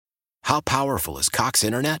How powerful is Cox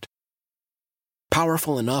Internet?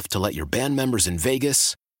 Powerful enough to let your band members in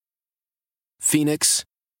Vegas, Phoenix,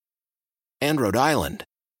 and Rhode Island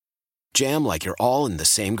jam like you're all in the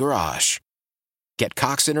same garage. Get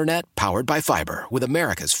Cox Internet powered by fiber with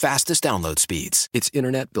America's fastest download speeds. It's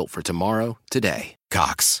internet built for tomorrow, today.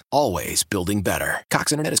 Cox, always building better.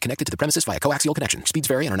 Cox Internet is connected to the premises via coaxial connection. Speeds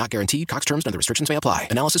vary and are not guaranteed. Cox terms and other restrictions may apply.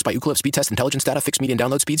 Analysis by Ookla Speed Test Intelligence Data. Fixed median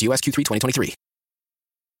download speeds. US Q3 2023.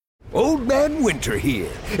 Old Man Winter here.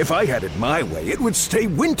 If I had it my way, it would stay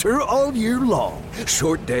winter all year long.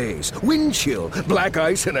 Short days, wind chill, black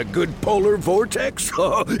ice, and a good polar vortex.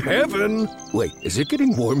 Oh, heaven. Wait, is it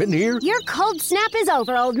getting warm in here? Your cold snap is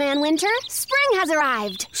over, Old Man Winter. Spring has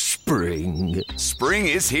arrived. Spring. Spring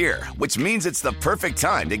is here, which means it's the perfect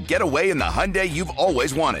time to get away in the Hyundai you've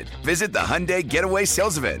always wanted. Visit the Hyundai Getaway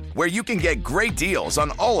Sales Event, where you can get great deals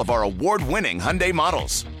on all of our award-winning Hyundai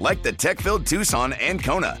models, like the tech-filled Tucson and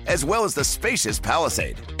Kona, as well as the spacious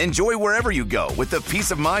Palisade. Enjoy wherever you go with the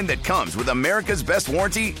peace of mind that comes with America's best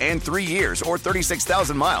warranty and 3 years or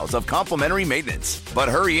 36,000 miles of complimentary maintenance. But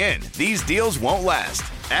hurry in, these deals won't last.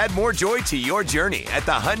 Add more joy to your journey at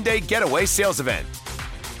the Hyundai Getaway Sales Event.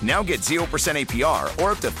 Now get 0% APR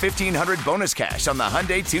or up to $1,500 bonus cash on the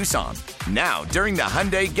Hyundai Tucson. Now, during the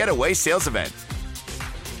Hyundai Getaway Sales Event.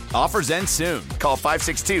 Offers end soon. Call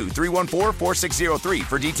 562-314-4603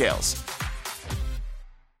 for details.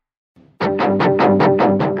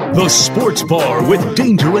 The Sports Bar with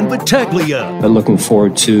Danger and Battaglia. I'm looking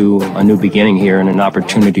forward to a new beginning here and an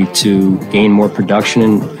opportunity to gain more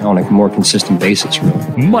production on a more consistent basis.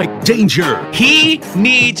 Mike Danger. He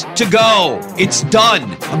needs to go. It's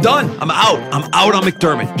done. I'm done. I'm out. I'm out on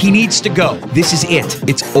McDermott. He needs to go. This is it.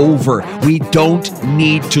 It's over. We don't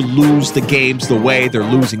need to lose the games the way they're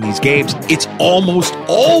losing these games. It's almost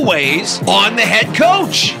always on the head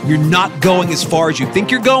coach. You're not going as far as you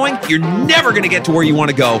think you're going. You're never going to get to where you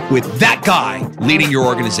want to go with that guy leading your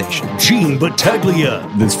organization. Gene Battaglia.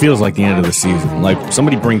 This feels like the end of the season. Like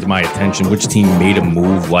somebody brings to my attention which team made a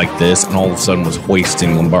move like this and all of a sudden was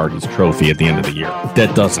hoisting Lombardi's trophy at the end of the year.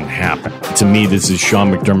 That doesn't happen. To me, this is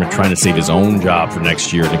Sean McDermott trying to save his own job for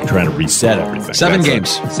next year and trying to reset everything. 7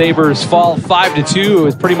 games. Sabres fall 5-2. It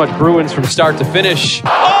was pretty much Bruins from start to finish.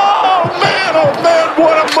 Oh, man,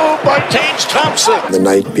 what a move by Tage Thompson. The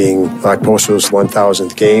night being Okposo's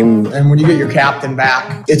 1,000th game. And when you get your captain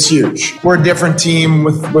back, it's huge. We're a different team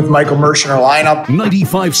with Michael Mersch in our lineup.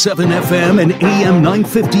 95.7 FM and AM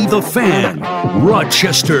 950 The Fan,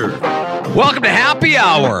 Rochester. Welcome to Happy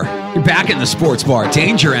Hour. You're back in the Sports Bar.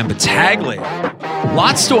 Danger and Battaglia.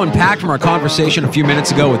 Lots to unpack from our conversation a few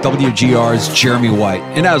minutes ago with WGR's Jeremy White.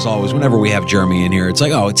 And as always, whenever we have Jeremy in here, it's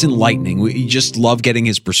like, it's enlightening. We just love getting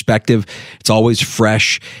his perspective. It's always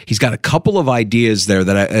fresh. He's got a couple of ideas there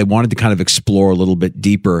that I wanted to kind of explore a little bit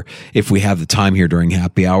deeper if we have the time here during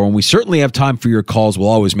Happy Hour. And we certainly have time for your calls. We'll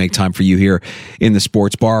always make time for you here in the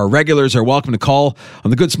Sports Bar. Our regulars are welcome to call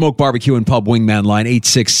on the Good Smoke Barbecue and Pub Wingman line,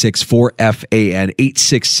 866-4FAN,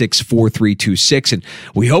 866-4326. And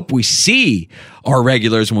we hope we see our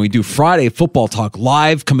regulars when we do Friday Football Talk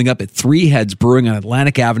live coming up at Three Heads Brewing on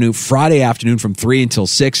Atlantic Avenue Friday afternoon from 3 until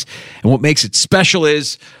 6. And what makes it special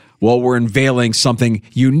is, well, we're unveiling something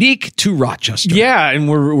unique to Rochester. Yeah, and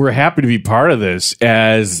we're happy to be part of this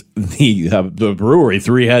as the brewery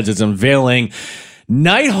Three Heads is unveiling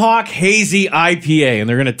Nighthawk Hazy IPA, and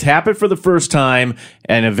they're going to tap it for the first time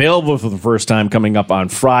and available for the first time coming up on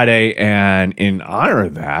Friday. And in honor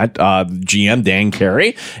of that, GM Dan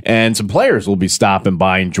Carey and some players will be stopping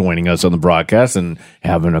by and joining us on the broadcast and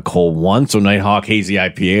having a cold one. So Nighthawk Hazy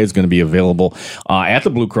IPA is going to be available at the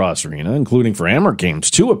Blue Cross Arena, including for Amherst games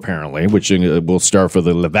too, apparently, which will start for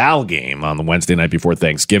the Laval game on the Wednesday night before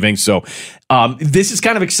Thanksgiving. So this is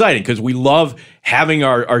kind of exciting because we love having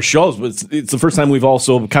our shows. It's the first time we've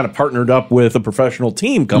also kind of partnered up with a professional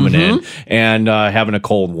team coming in and having a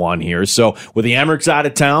cold one here. So with the Amherst out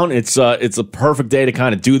of town, it's a perfect day to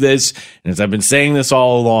kind of do this. And as I've been saying this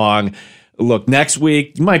all along, look, next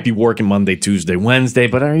week you might be working Monday, Tuesday, Wednesday,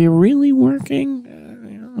 but are you really working?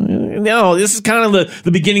 No, this is kind of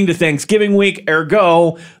the beginning to Thanksgiving week,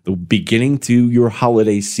 ergo, the beginning to your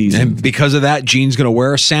holiday season. And because of that, Gene's going to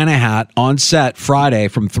wear a Santa hat on set Friday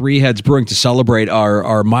from Three Heads Brewing to celebrate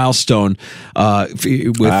our milestone with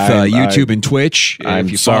YouTube and Twitch.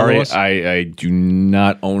 I'm sorry, I do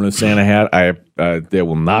not own a Santa hat. That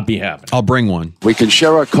will not be happening. I'll bring one. We can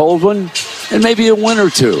share a cold one and maybe a win or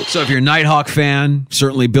two. So if you're a Nighthawk fan,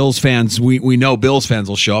 certainly Bills fans, we know Bills fans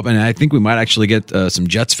will show up, and I think we might actually get some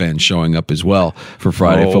Jets fans showing up as well for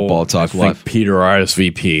Friday Football Talk Live. I think Peter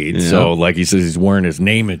RSVP'd, so like he says, he's wearing his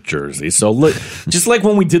name at jersey. So just like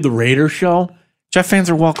when we did the Raiders show, Jet fans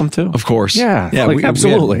are welcome too. Of course. Yeah,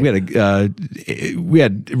 absolutely. We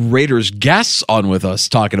had Raiders guests on with us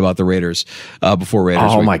talking about the Raiders before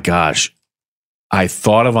Raiders. Oh my gosh. I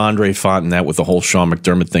thought of Andre Fontenot with the whole Sean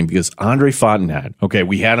McDermott thing because Andre Fontenot, okay,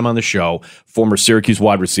 we had him on the show, former Syracuse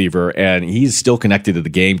wide receiver, and he's still connected to the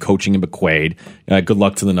game, coaching in McQuaid. Good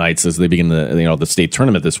luck to the Knights as they begin the state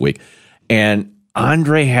tournament this week. And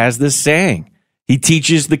Andre has this saying. He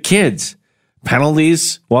teaches the kids.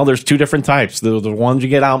 Penalties, well, there's two different types. The ones you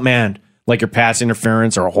get outmanned, like your pass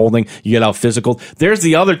interference or holding, you get out physical. There's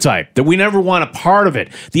the other type that we never want a part of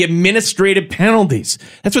it, the administrative penalties.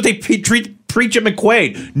 That's what they preach at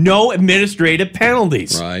McQuaid. No administrative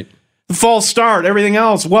penalties. Right. The false start, everything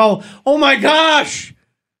else. Well, oh my gosh.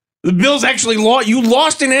 The Bills actually lost. You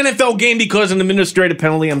lost an NFL game because of an administrative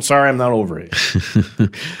penalty. I'm sorry, I'm not over it.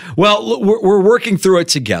 Well, we're working through it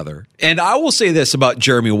together. And I will say this about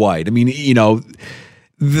Jeremy White. I mean,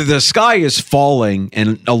 the sky is falling,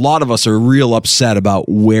 and a lot of us are real upset about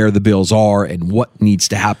where the Bills are and what needs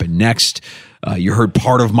to happen next. You heard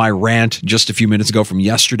part of my rant just a few minutes ago from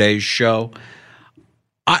yesterday's show.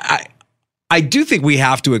 I do think we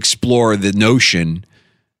have to explore the notion,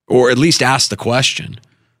 or at least ask the question,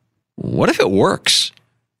 what if it works?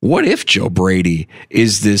 What if Joe Brady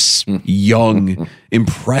is this young,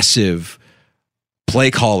 impressive play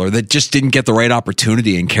caller that just didn't get the right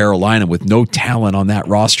opportunity in Carolina with no talent on that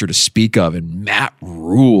roster to speak of, and Matt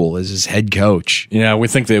Rule is his head coach? Yeah, we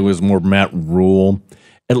think that it was more Matt Rule.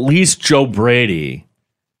 At least Joe Brady,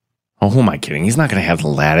 who am I kidding? He's not going to have the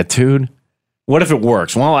latitude. What if it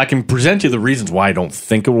works? Well, I can present you the reasons why I don't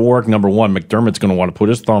think it will work. Number one, McDermott's going to want to put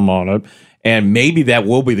his thumb on it. And maybe that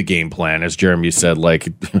will be the game plan, as Jeremy said. Like,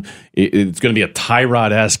 it's going to be a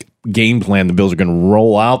Tyrod-esque game plan the Bills are going to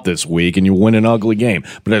roll out this week, and you win an ugly game.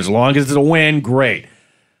 But as long as it's a win, great.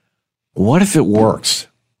 What if it works?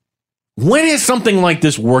 When has something like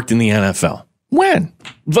this worked in the NFL? When?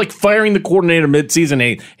 It's like firing the coordinator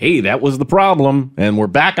midseason. Hey, that was the problem, and we're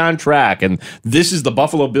back on track. And this is the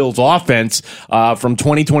Buffalo Bills offense from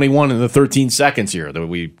 2021 in the 13 seconds here that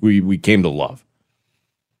we came to love.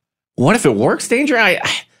 What if it works, Danger? I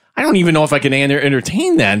don't even know if I can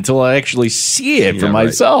entertain that until I actually see it for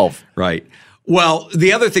myself. Right. Well,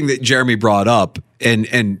 the other thing that Jeremy brought up, and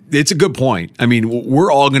it's a good point. I mean,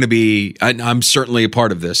 we're all going to be, I'm certainly a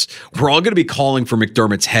part of this, we're all going to be calling for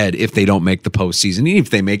McDermott's head if they don't make the postseason. Even if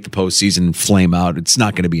they make the postseason and flame out, it's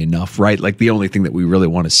not going to be enough, right? Like, the only thing that we really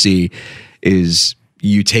want to see is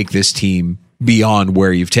you take this team beyond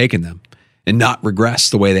where you've taken them and not regress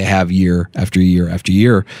the way they have year after year after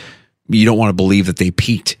year. You don't want to believe that they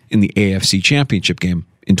peaked in the AFC Championship game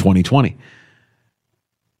in 2020.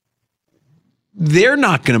 They're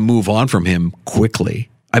not going to move on from him quickly.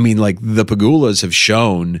 I mean, like, the Pegulas have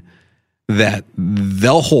shown that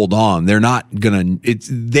they'll hold on. They're not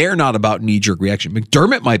about knee-jerk reaction.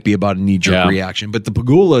 McDermott might be about a knee-jerk reaction, but the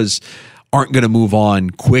Pegulas aren't going to move on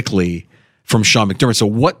quickly from Sean McDermott. So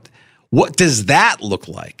what does that look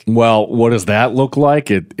like? Well, what does that look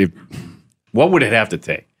like? What would it have to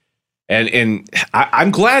take? And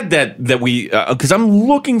I'm glad that we, because I'm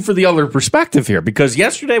looking for the other perspective here, because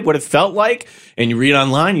yesterday what it felt like, and you read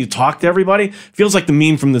online, you talk to everybody, feels like the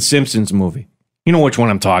meme from the Simpsons movie. You know which one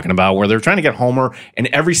I'm talking about, where they're trying to get Homer and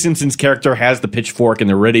every Simpsons character has the pitchfork and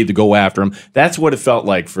they're ready to go after him. That's what it felt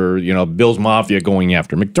like for, Bills Mafia going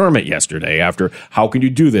after McDermott yesterday, after how can you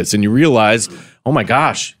do this? And you realize, oh my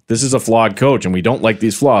gosh, this is a flawed coach and we don't like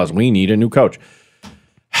these flaws. We need a new coach.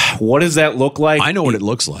 What does that look like? I know what it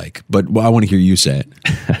looks like, but I want to hear you say it.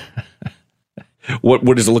 What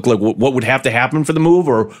does it look like? What would have to happen for the move,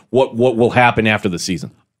 or what will happen after the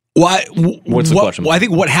season? What's the question? Well, I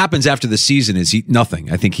think what happens after the season is nothing.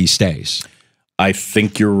 I think he stays. I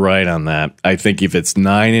think you're right on that. I think if it's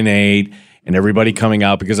 9-8 and everybody coming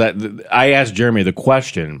out, because I asked Jeremy the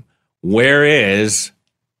question, where is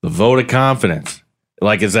the vote of confidence?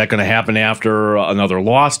 Like, is that going to happen after another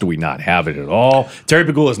loss? Do we not have it at all? Terry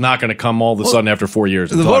Pegula is not going to come all of a sudden after 4 years.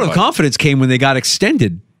 The vote of confidence came when they got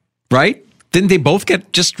extended, right? Didn't they both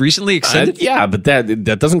get just recently extended? Yeah, but that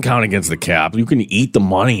doesn't count against the cap. You can eat the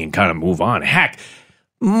money and kind of move on. Heck,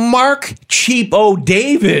 Mark Cheapo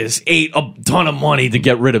Davis ate a ton of money to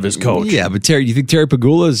get rid of his coach. Yeah, but Terry, do you think Terry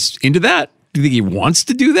Pegula's into that? Do you think he wants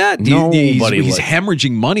to do that? He's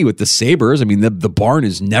hemorrhaging money with the Sabres. I mean, the barn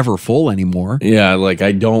is never full anymore. Yeah, like,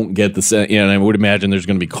 I don't get the... and I would imagine there's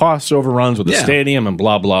going to be cost overruns with the stadium and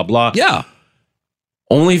blah, blah, blah. Yeah.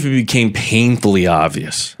 Only if it became painfully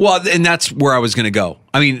obvious. Well, and that's where I was going to go.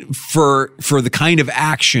 I mean, for the kind of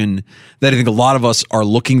action that I think a lot of us are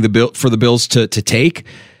looking for the Bills to take,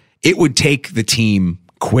 it would take the team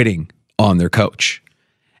quitting on their coach.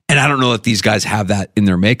 And I don't know that these guys have that in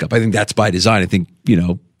their makeup. I think that's by design. I think,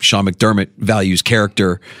 Sean McDermott values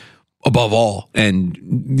character above all. And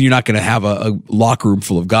you're not going to have a locker room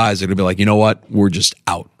full of guys that are going to be like, you know what? We're just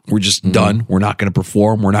out. We're just done. We're not going to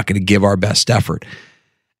perform. We're not going to give our best effort.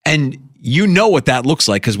 And you know what that looks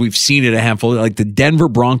like because we've seen it a handful. Like the Denver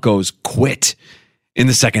Broncos quit in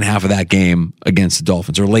the second half of that game against the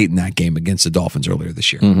Dolphins, or late in that game against the Dolphins earlier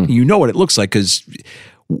this year. You know what it looks like because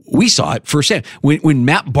we saw it firsthand. When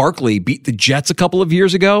Matt Barkley beat the Jets a couple of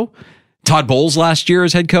years ago, Todd Bowles last year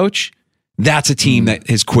as head coach, that's a team that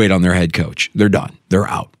has quit on their head coach. They're done. They're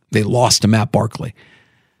out. They lost to Matt Barkley.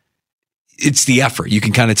 It's the effort. You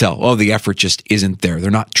can kind of tell, the effort just isn't there.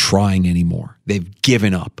 They're not trying anymore. They've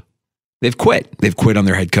given up. They've quit. They've quit on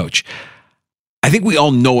their head coach. I think we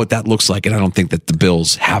all know what that looks like, and I don't think that the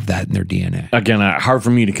Bills have that in their DNA. Again, hard for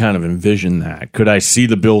me to kind of envision that. Could I see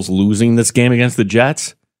the Bills losing this game against the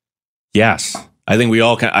Jets? Yes. I think we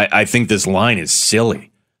all can. I think this line is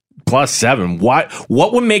silly. +7.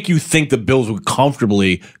 What would make you think the Bills would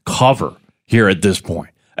comfortably cover here at this point?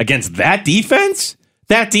 Against that defense?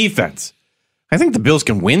 That defense. I think the Bills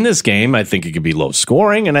can win this game. I think it could be low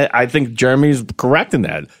scoring, and I think Jeremy's correct in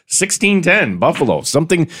that. 16-10, Buffalo,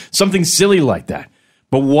 something silly like that.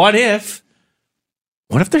 But what if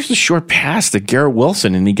there's a short pass to Garrett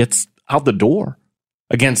Wilson and he gets out the door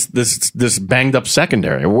against this banged up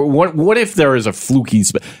secondary? What if there is a fluky?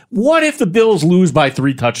 What if the Bills lose by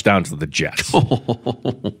 3 touchdowns to the Jets?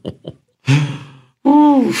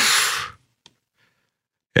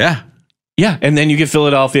 Yeah. Yeah, and then you get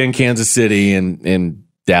Philadelphia and Kansas City and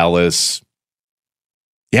Dallas.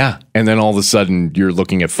 Yeah, and then all of a sudden you're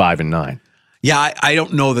looking at 5-9. Yeah, I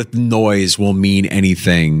don't know that the noise will mean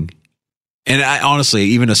anything. And honestly,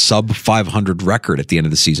 even a sub 500 record at the end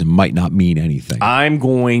of the season might not mean anything. I'm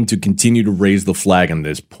going to continue to raise the flag on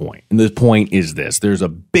this point. And this point is this. There's a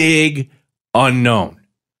big unknown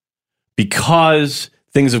because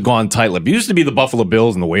things have gone tight-lipped. It used to be the Buffalo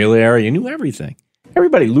Bills in the Whaley area. You knew everything.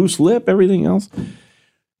 Everybody loose lip, everything else.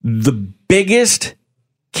 The biggest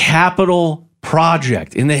capital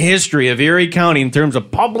project in the history of Erie County in terms of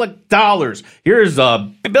public dollars. Here's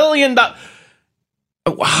 $1 billion.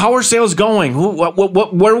 How are sales going?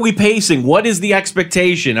 What are we pacing? What is the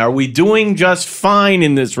expectation? Are we doing just fine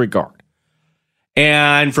in this regard?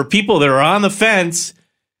 And for people that are on the fence,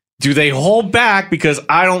 do they hold back because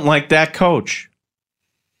I don't like that coach?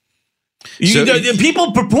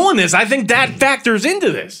 People poo-pooing this. I think that factors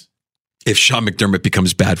into this. If Sean McDermott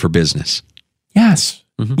becomes bad for business. Yes.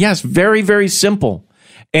 Mm-hmm. Yes. Very, very simple.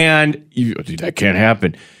 And that can't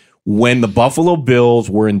happen. When the Buffalo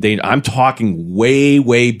Bills were in danger, I'm talking way,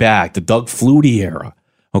 way back, the Doug Flutie era.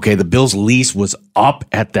 Okay, the Bills' lease was up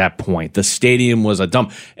at that point. The stadium was a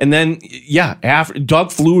dump. And then, after Doug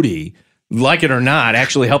Flutie, like it or not,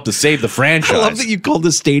 actually helped to save the franchise. I love that you called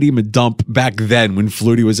the stadium a dump back then when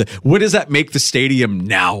Flutie was. What does that make the stadium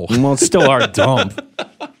now? Well, it's still our dump.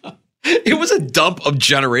 It was a dump a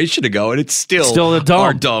generation ago, and it's still a dump.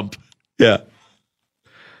 Our dump. Yeah.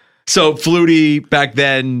 So Flutie back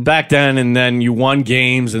then, and then you won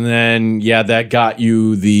games, and then that got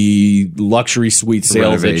you the luxury suite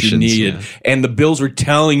sales that you needed. Yeah. And the Bills were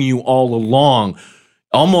telling you all along,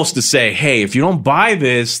 almost to say, hey, if you don't buy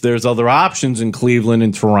this, there's other options in Cleveland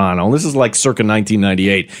and Toronto. And this is like circa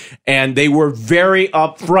 1998. And they were very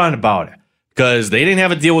upfront about it because they didn't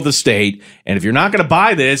have a deal with the state. And if you're not going to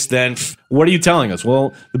buy this, then what are you telling us?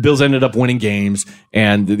 Well, the Bills ended up winning games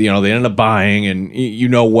and, they ended up buying and you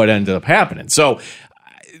know what ended up happening. So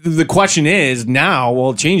the question is now,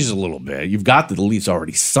 it changes a little bit. You've got the lease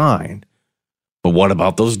already signed. But what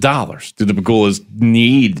about those dollars? Do the Pegulas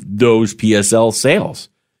need those PSL sales?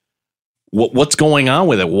 What's going on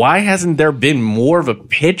with it? Why hasn't there been more of a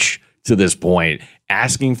pitch to this point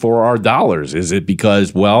asking for our dollars? Is it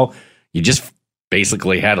because, you just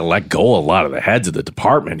basically had to let go a lot of the heads of the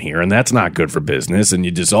department here, and that's not good for business, and you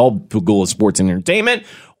dissolve Pegula Sports and Entertainment?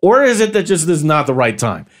 Or is it that just this is not the right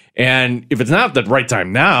time? And if it's not the right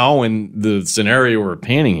time now, in the scenario we're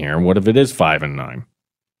painting here, what if it is 5-9?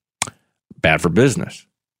 Bad for business.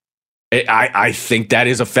 I think that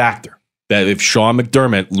is a factor. That if Sean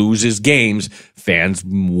McDermott loses games, fans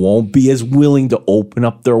won't be as willing to open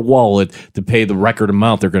up their wallet to pay the record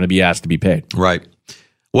amount they're going to be asked to be paid. Right.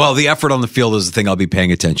 Well, the effort on the field is the thing I'll be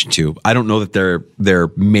paying attention to. I don't know that they're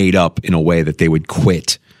made up in a way that they would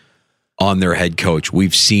quit on their head coach.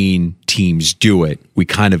 We've seen teams do it. We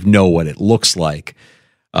kind of know what it looks like.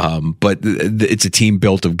 But it's a team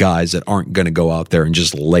built of guys that aren't going to go out there and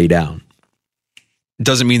just lay down.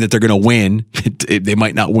 Doesn't mean that they're going to win. They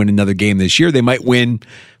might not win another game this year. They might win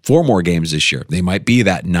 4 more games this year. They might be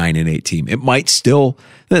that 9-8 team. It might still,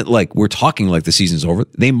 like we're talking like the season's over,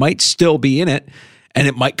 they might still be in it, and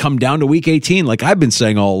it might come down to week 18. Like I've been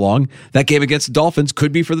saying all along, that game against the Dolphins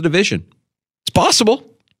could be for the division. It's possible.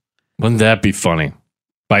 Wouldn't that be funny?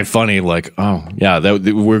 By funny, like, oh, yeah,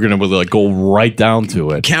 we're going to like go right down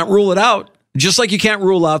to it. Can't rule it out. Just like you can't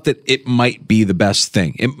rule out that it might be the best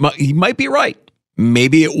thing. He might be right.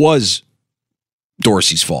 Maybe it was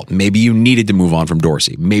Dorsey's fault. Maybe you needed to move on from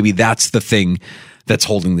Dorsey. Maybe that's the thing that's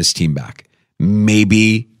holding this team back.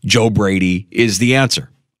 Maybe Joe Brady is the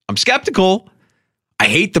answer. I'm skeptical. I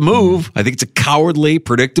hate the move. I think it's a cowardly,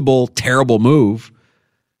 predictable, terrible move.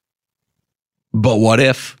 But what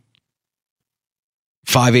if?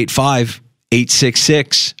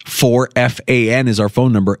 585-866-4FAN is our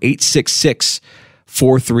phone number.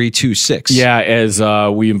 866-4326. Yeah, as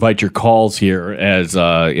we invite your calls here as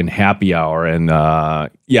in happy hour. And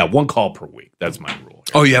one call per week. That's my rule.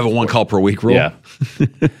 Oh, you have a 1 call per week rule? Yeah.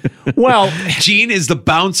 Well, Gene is the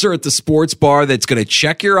bouncer at the sports bar that's going to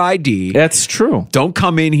check your ID. That's true. Don't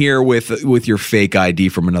come in here with your fake ID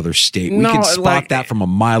from another state. We can spot that from a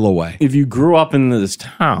mile away. If you grew up in this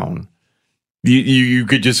town, you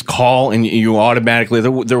could just call and you automatically,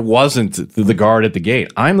 there wasn't the guard at the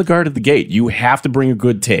gate. I'm the guard at the gate. You have to bring a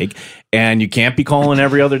good take, and you can't be calling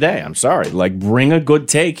every other day. I'm sorry. Like, bring a good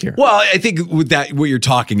take here. Well, I think with that, what you're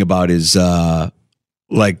talking about is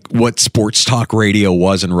like what sports talk radio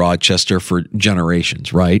was in Rochester for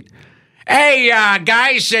generations, right? Hey,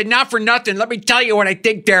 guys, not for nothing. Let me tell you what I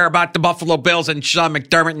think there about the Buffalo Bills and Sean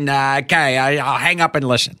McDermott. And okay, I'll hang up and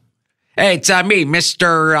listen. Hey, it's me,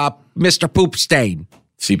 Mr. Poopstain.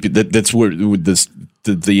 See, that's where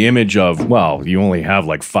the image of, well, you only have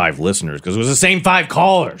like 5 listeners because it was the same 5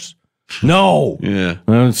 callers. No. Yeah.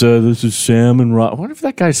 This is Sam and Rod. What if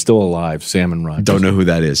that guy's still alive, Sam and Rod? Don't know who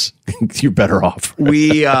that is. You're better off.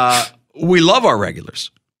 We love our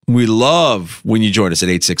regulars. We love when you join us at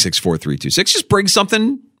 866-4326. Just bring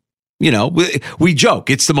something, we joke.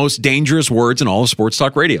 It's the most dangerous words in all of sports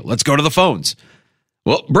talk radio. Let's go to the phones.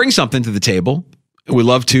 Well, bring something to the table. We'd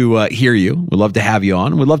love to hear you. We'd love to have you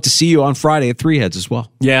on. We'd love to see you on Friday at 3 Heads as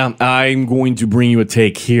well. Yeah, I'm going to bring you a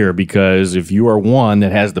take here because if you are one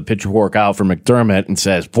that has the pitchfork out for McDermott and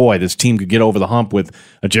says, boy, this team could get over the hump with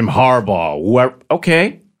a Jim Harbaugh,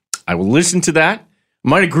 okay, I will listen to that. I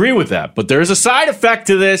might agree with that, but there's a side effect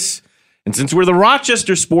to this. And since we're the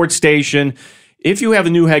Rochester sports station, if you have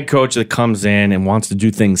a new head coach that comes in and wants to do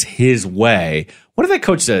things his way, what if that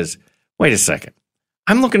coach says, wait a second,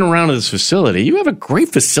 I'm looking around at this facility. You have a great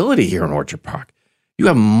facility here in Orchard Park. You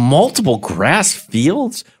have multiple grass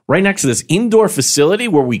fields right next to this indoor facility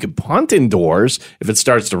where we could punt indoors if it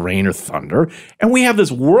starts to rain or thunder. And we have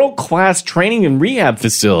this world-class training and rehab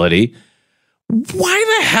facility.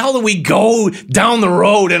 Why the hell do we go down the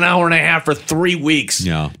road an hour and a half for 3 weeks?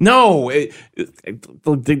 Yeah. No,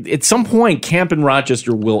 at some point, camp in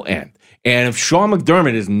Rochester will end. And if Sean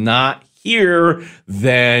McDermott is not here,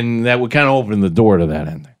 then that would kind of open the door to that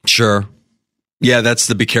ending. Sure. Yeah, that's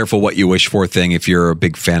the be careful what you wish for thing if you're a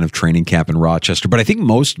big fan of training camp in Rochester. But I think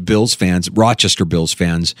most Bills fans, Rochester Bills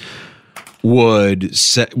fans, would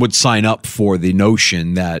sign up for the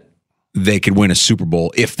notion that they could win a Super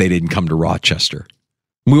Bowl if they didn't come to Rochester.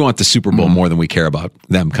 We want the Super Bowl more than we care about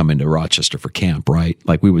them coming to Rochester for camp, right?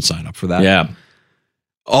 Like, we would sign up for that. Yeah.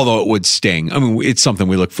 Although it would sting. I mean, it's something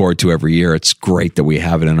we look forward to every year. It's great that we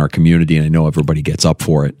have it in our community, and I know everybody gets up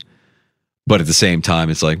for it. But at the same time,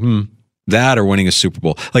 it's like, that or winning a Super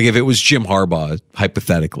Bowl. Like, if it was Jim Harbaugh,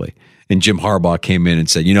 hypothetically, and Jim Harbaugh came in and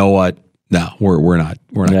said, you know what? No, we're not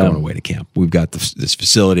going away to camp. We've got this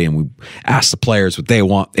facility, and we asked the players what they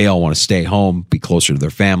want. They all want to stay home, be closer to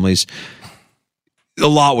their families. A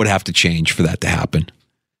lot would have to change for that to happen.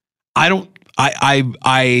 I don't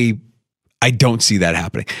see that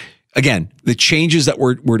happening. Again, the changes that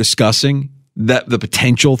we're discussing, that the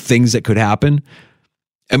potential things that could happen,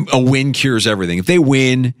 a win cures everything. If they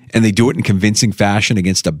win and they do it in convincing fashion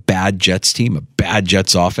against a bad Jets team, a bad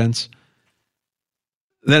Jets offense,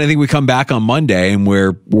 then I think we come back on Monday and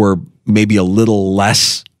we're maybe a little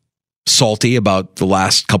less salty about the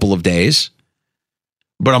last couple of days.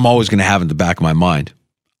 But I'm always going to have in the back of my mind,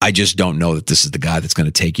 I just don't know that this is the guy that's going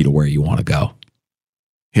to take you to where you want to go.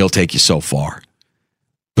 He'll take you so far.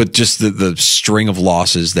 But just the string of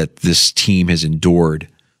losses that this team has endured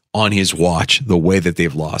on his watch, the way that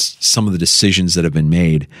they've lost, some of the decisions that have been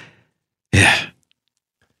made, it's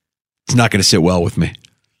not going to sit well with me.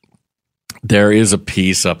 There is a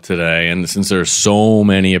piece up today, and since there are so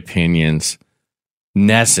many opinions,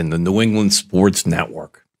 NESN, the New England Sports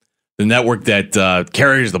Network, The network that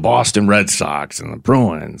carries the Boston Red Sox and the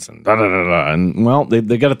Bruins and da-da-da-da. And, well,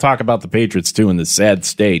 they got to talk about the Patriots, too, in this sad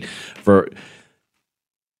state.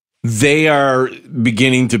 They are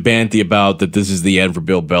beginning to banty about that this is the end for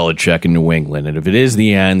Bill Belichick in New England. And if it is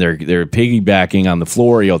the end, they're piggybacking on the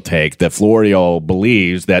Florio take that Florio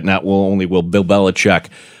believes that not only will Bill Belichick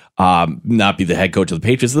not be the head coach of the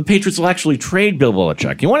Patriots will actually trade Bill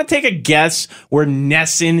Belichick. You want to take a guess where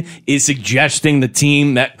Nesson is suggesting the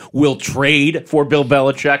team that will trade for Bill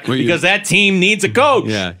Belichick? Because that team needs a coach.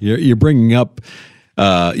 Yeah, you're bringing up...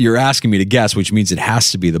 you're asking me to guess, which means it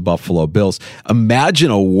has to be the Buffalo Bills.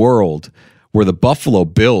 Imagine a world where the Buffalo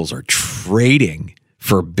Bills are trading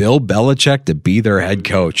for Bill Belichick to be their head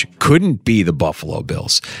coach. Couldn't be the Buffalo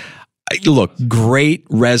Bills. Look, great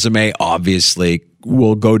resume, obviously,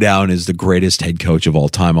 will go down as the greatest head coach of all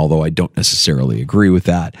time, although I don't necessarily agree with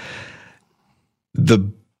that. The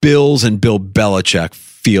Bills and Bill Belichick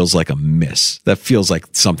feels like a miss. That feels like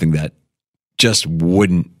something that just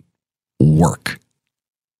wouldn't work.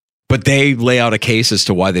 But they lay out a case as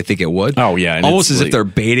to why they think it would. Oh, yeah. And almost as if they're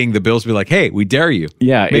baiting the Bills to be like, hey, we dare you.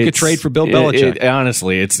 Yeah, make a trade for Bill Belichick.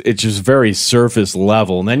 Honestly, it's just very surface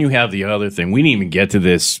level. And then you have the other thing. We didn't even get to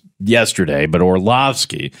this yesterday, but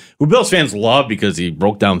Orlovsky, who Bills fans love because he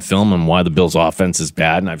broke down film on why the Bills offense is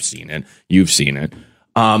bad, and I've seen it. You've seen it.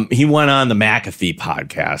 He went on the McAfee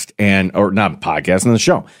podcast, or not podcast, on the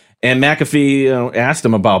show. And McAfee asked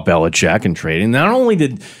him about Belichick and trading. Not only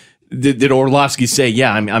did Orlovsky say,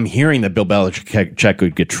 yeah, I'm hearing that Bill Belichick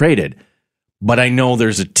could get traded, but I know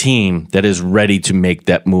there's a team that is ready to make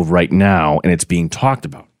that move right now, and it's being talked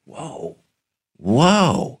about. Whoa.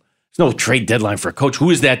 There's no trade deadline for a coach.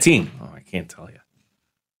 Who is that team? Oh, I can't tell you.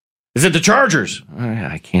 Is it the Chargers?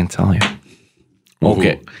 I can't tell you.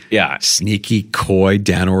 Okay. Ooh. Yeah. Sneaky, coy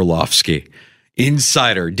Dan Orlovsky.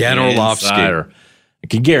 Insider Dan Orlovsky. I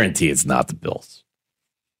can guarantee it's not the Bills.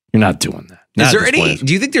 You're not doing that. Is there any?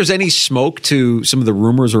 Do you think there's any smoke to some of the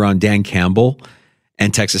rumors around Dan Campbell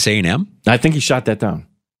and Texas A&M? I think he shot that down.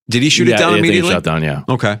 Did he shoot it down immediately? I think he shot down. Yeah.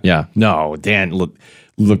 Okay. Yeah. No, Dan. Look.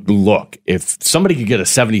 If somebody could get a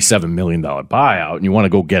 $77 million buyout and you want to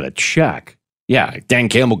go get a check, yeah, Dan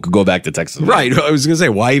Campbell could go back to Texas. Right. I was going to say,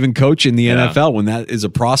 why even coach in the NFL when that is a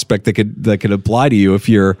prospect that could apply to you if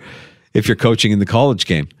you're coaching in the college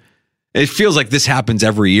game? It feels like this happens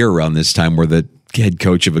every year around this time, where the head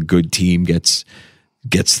coach of a good team gets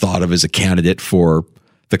thought of as a candidate for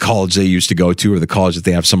the college they used to go to or the college that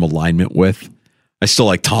they have some alignment with. I still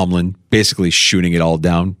like Tomlin basically shooting it all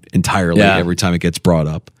down entirely every time it gets brought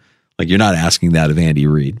up. Like, you're not asking that of Andy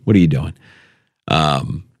Reid. What are you doing? All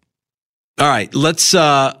right, let's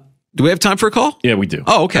do we have time for a call? Yeah, we do.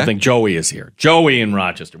 Oh, okay. I think Joey is here. Joey in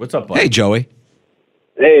Rochester. What's up, buddy? Hey, Joey.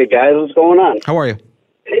 Hey, guys. What's going on? How are you?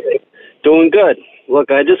 Doing good.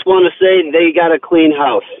 Look, I just want to say they got a clean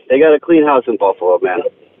house. They got a clean house in Buffalo, man.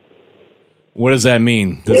 What does that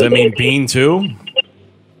mean? Does that mean Bean too?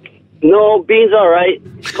 No, Bean's all right.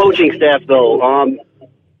 Coaching staff, though.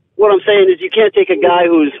 What I'm saying is you can't take a guy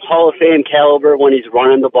who's Hall of Fame caliber when he's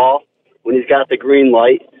running the ball, when he's got the green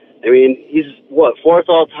light. I mean, he's, fourth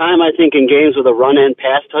all time, I think, in games with a run and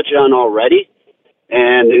pass touchdown already.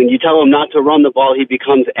 And when you tell him not to run the ball, he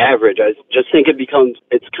becomes average. I just think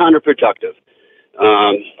it's counterproductive.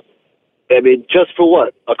 I mean, just for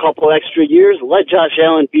a couple extra years, let Josh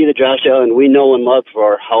Allen be the Josh Allen we know and love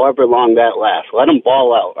for however long that lasts. Let him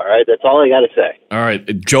ball out, all right? That's all I got to say. All right,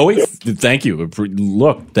 Joey, thank you.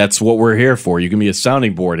 Look, that's what we're here for. You can be a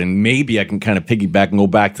sounding board, and maybe I can kind of piggyback and go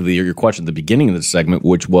back to your question at the beginning of the segment,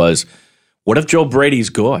 which was, what if Joe Brady's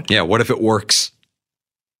good? Yeah, what if it works?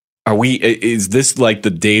 Is this like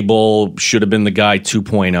the Dable should have been the guy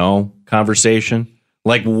 2.0 conversation?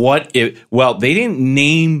 Like they didn't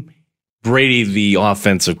name Brady the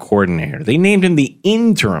offensive coordinator. They named him the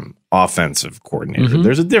interim offensive coordinator. Mm-hmm.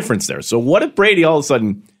 There's a difference there. So what if Brady all of a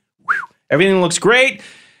sudden, everything looks great?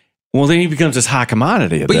 Well, then he becomes this hot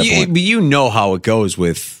commodity at that point. But you know how it goes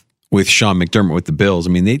with Sean McDermott with the Bills.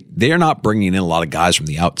 I mean, they are not bringing in a lot of guys from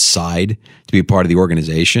the outside to be part of the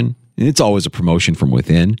organization. And it's always a promotion from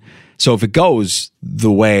within. So if it goes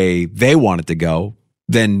the way they want it to go,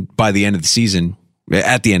 then at the end of the season,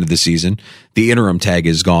 the interim tag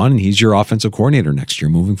is gone and he's your offensive coordinator next year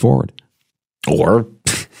moving forward. Or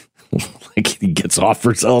like he gets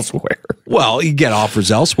offers elsewhere. Well, he get offers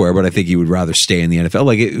elsewhere, but I think he would rather stay in the NFL.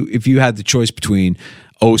 Like if you had the choice between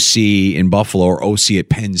OC in Buffalo or OC at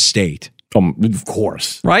Penn State. Of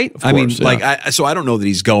course. Right? Of course, so I don't know that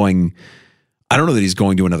he's going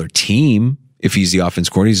to another team if he's the offense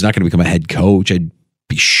coordinator. He's not going to become a head coach. I'd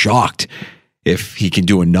be shocked if he can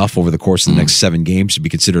do enough over the course of the next 7 games to be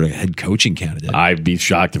considered a head coaching candidate. I'd be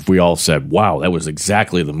shocked if we all said, wow, that was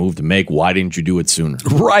exactly the move to make. Why didn't you do it sooner?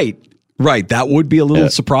 Right. That would be a little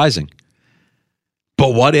surprising.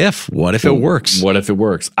 But what if? What if it works? What if it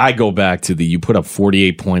works? I go back to you put up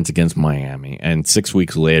 48 points against Miami, and 6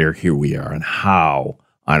 weeks later, here we are. And how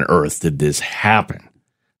on earth did this happen?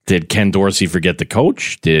 Did Ken Dorsey forget the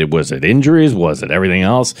coach? Was it injuries? Was it everything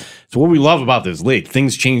else? So what we love about this league,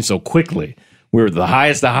 things change so quickly. We're the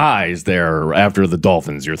highest of highs there after the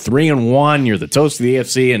Dolphins. You're 3-1. You're the toast of the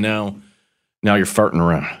AFC, and now you're farting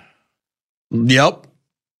around. Yep.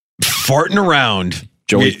 Farting around.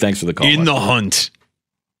 Joey, thanks for the call. In the hunt.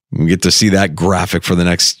 We get to see that graphic for the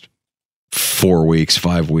next 4 weeks,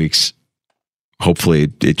 5 weeks.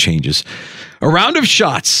 Hopefully it changes. A round of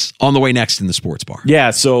shots on the way next in the sports bar.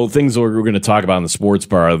 Yeah, so things we're going to talk about in the sports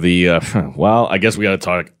bar. I guess we got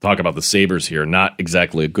to talk about the Sabres here. Not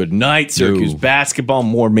exactly a good night. Syracuse basketball,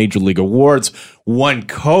 more Major League awards. One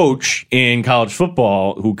coach in college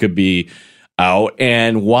football who could be out,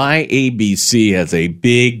 and why ABC has a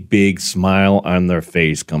big, big smile on their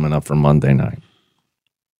face coming up for Monday night.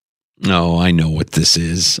 Oh, I know what this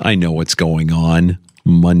is. I know what's going on.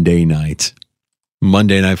 Monday Night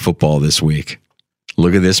Football this week.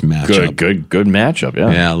 Look at this matchup. Good matchup,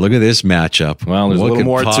 yeah. Yeah, look at this matchup. Well, there's a little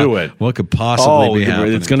more to it. What could possibly be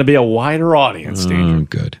happening? It's going to be a wider audience, Danger.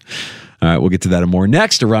 Good. All right, we'll get to that and more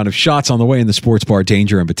next. A round of shots on the way in the sports bar.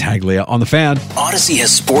 Danger and Battaglia on the Fan. Odyssey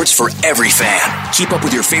has sports for every fan. Keep up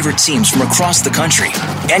with your favorite teams from across the country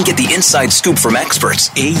and get the inside scoop from experts.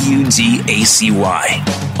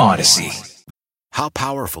 AUDACY. Odyssey. How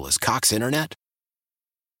powerful is Cox Internet?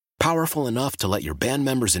 Powerful enough to let your band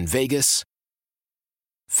members in Vegas,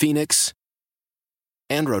 Phoenix,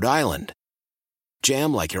 and Rhode Island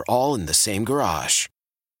jam like you're all in the same garage.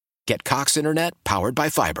 Get Cox Internet powered by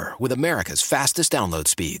fiber with America's fastest download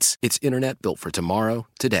speeds. It's internet built for tomorrow,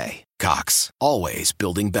 today. Cox, always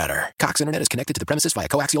building better. Cox Internet is connected to the premises via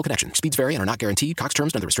coaxial connection. Speeds vary and are not guaranteed. Cox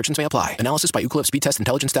terms and other restrictions may apply. Analysis by Ookla Speed Test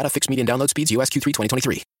Intelligence Data. Fixed median download speeds. US Q3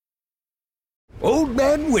 2023. Old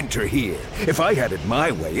Man Winter here. If I had it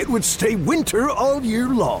my way, it would stay winter all year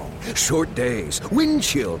long. Short days, wind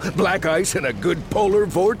chill, black ice, and a good polar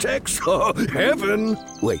vortex. Oh, heaven.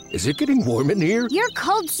 Wait, is it getting warm in here? Your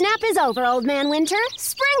cold snap is over, Old Man Winter.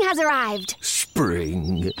 Spring has arrived.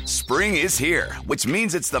 Spring. Spring is here, which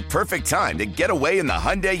means it's the perfect time to get away in the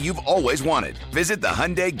Hyundai you've always wanted. Visit the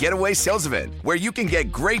Hyundai Getaway Sales Event, where you can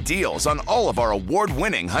get great deals on all of our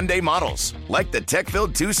award-winning Hyundai models, like the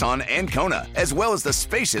tech-filled Tucson and Kona, as well as the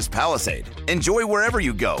spacious Palisade. Enjoy wherever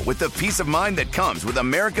you go with the peace of mind that comes with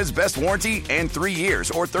America's best warranty and 3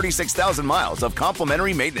 years or 36,000 miles of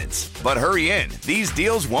complimentary maintenance. But hurry in, these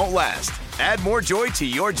deals won't last. Add more joy to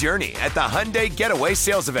your journey at the Hyundai Getaway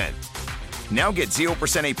Sales Event. Now get 0%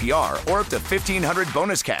 APR or up to $1,500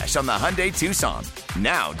 bonus cash on the Hyundai Tucson.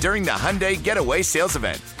 Now, during the Hyundai Getaway Sales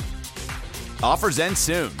Event. Offers end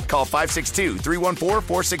soon. Call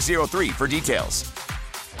 562-314-4603 for details.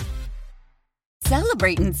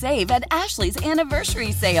 Celebrate and save at Ashley's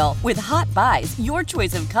Anniversary Sale. With Hot Buys, your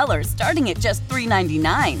choice of colors starting at just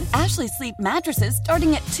 $3.99. Ashley Sleep mattresses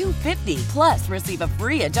starting at $2.50. Plus, receive a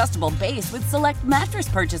free adjustable base with select mattress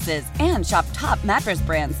purchases. And shop top mattress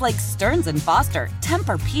brands like Stearns & Foster,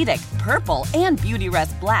 Tempur-Pedic, Purple, and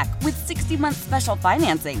Beautyrest Black with 60-month special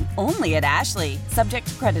financing. Only at Ashley. Subject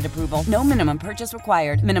to credit approval. No minimum purchase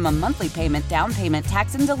required. Minimum monthly payment, down payment,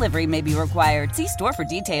 tax, and delivery may be required. See store for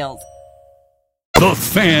details. The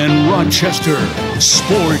Fan Rochester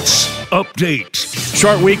Sports Update.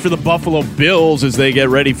 Short week for the Buffalo Bills as they get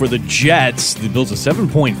ready for the Jets. The Bills a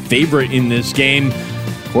 7-point favorite in this game.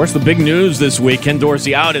 Of course, the big news this week, Ken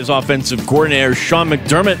Dorsey out as offensive coordinator, Sean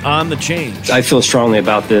McDermott on the change. I feel strongly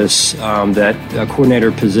about this, that a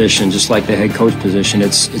coordinator position, just like the head coach position,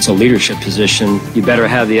 it's a leadership position. You better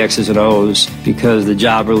have the X's and O's because the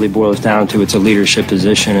job really boils down to it's a leadership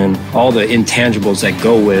position, and all the intangibles that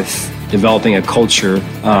go with developing a culture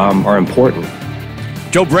are important.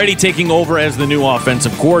 Joe Brady taking over as the new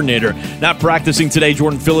offensive coordinator. Not practicing today,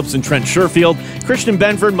 Jordan Phillips and Trent Sherfield. Christian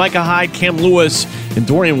Benford, Micah Hyde, Cam Lewis, and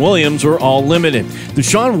Dorian Williams are all limited.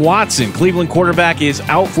 Deshaun Watson, Cleveland quarterback, is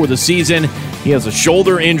out for the season. He has a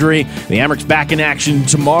shoulder injury. The Amerks back in action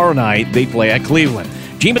tomorrow night. They play at Cleveland.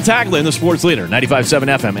 Gene Battaglia in the sports leader,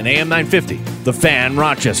 95.7 FM and AM 950, The Fan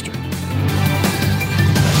Rochester.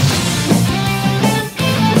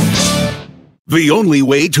 The only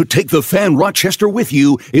way to take the Fan Rochester with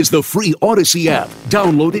you is the free Odyssey app.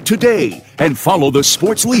 Download it today and follow the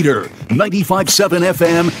sports leader, 95.7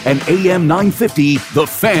 FM and AM 950, The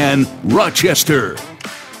Fan Rochester.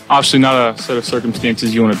 Obviously not a set of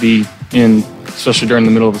circumstances you want to be especially during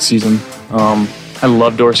the middle of the season. I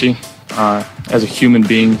love Dorsey. As a human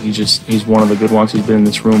being, he's one of the good ones. He's been in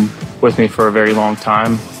this room with me for a very long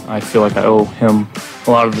time. I feel like I owe him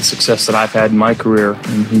a lot of the success that I've had in my career,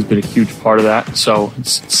 and he's been a huge part of that. So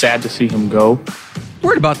it's sad to see him go.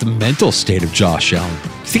 Worried about the mental state of Josh Allen. Do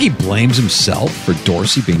you think he blames himself for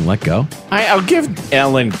Dorsey being let go? I'll give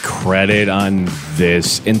Allen credit on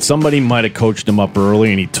this, and somebody might have coached him up early,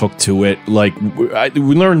 and he took to it. Like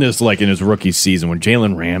we learned this like in his rookie season when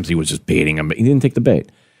Jalen Ramsey was just baiting him. He didn't take the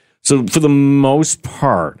bait. So for the most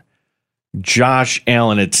part, Josh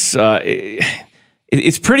Allen, it's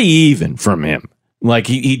pretty even from him. Like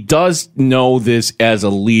he does know this as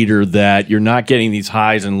a leader that you're not getting these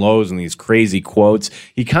highs and lows and these crazy quotes.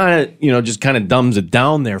 He kind of, just kind of dumbs it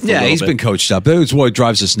down there for a little bit. Yeah, he's been coached up. That's what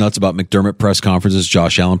drives us nuts about McDermott press conferences,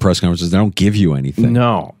 Josh Allen press conferences. They don't give you anything.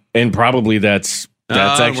 No. And probably that's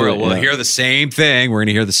actually... We'll hear the same thing. We're going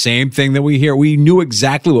to hear the same thing that we hear. We knew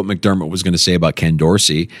exactly what McDermott was going to say about Ken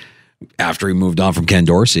Dorsey after he moved on from Ken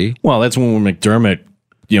Dorsey. Well, that's when McDermott,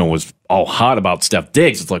 was all hot about Steph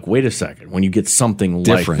Diggs. It's like, wait a second. When you get something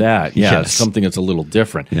different. Like that, something that's a little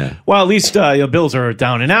different. Yeah. Well, at least Bills are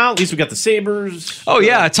down and out. At least we got the Sabres. Oh,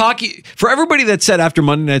 yeah. It's hockey. For everybody that said after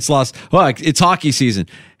Monday night's loss, it's hockey season.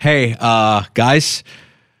 Hey, guys,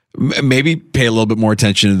 maybe pay a little bit more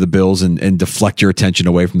attention to the Bills and deflect your attention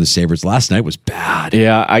away from the Sabres. Last night was bad.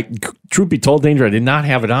 Yeah, truth be told, Danger, I did not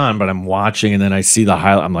have it on, but I'm watching, and then I see the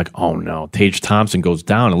highlight. I'm like, oh, no. Tage Thompson goes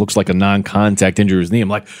down. It looks like a non-contact injury to his knee. I'm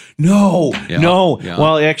like, no. Yeah.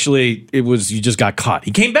 Well, actually, it was you just got caught.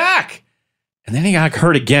 He came back, and then he got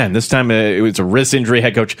hurt again. This time, it was a wrist injury.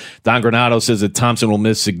 Head coach Don Granato says that Thompson will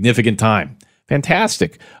miss significant time.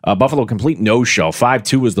 Fantastic. Buffalo complete no-show.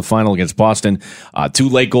 5-2 was the final against Boston. 2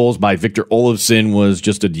 late goals by Victor Olofsson was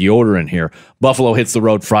just a deodorant here. Buffalo hits the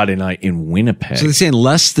road Friday night in Winnipeg. So they're saying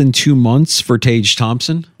less than 2 months for Tage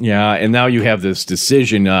Thompson? Yeah, and now you have this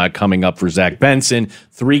decision coming up for Zach Benson.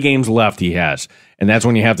 3 games left he has. And that's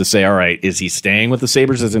when you have to say, all right, is he staying with the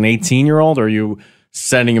Sabres as an 18-year-old, or are you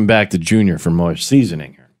sending him back to junior for more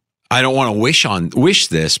seasoning? I don't want to wish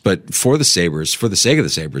this, but for the Sabres, for the sake of the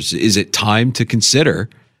Sabres, is it time to consider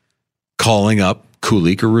calling up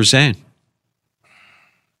Kulich or Rosen?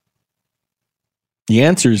 The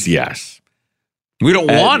answer is yes. We don't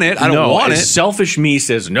want it. I don't want it. Selfish me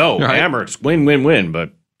says no. Right. Hammers, win, win, win.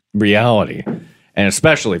 But reality, and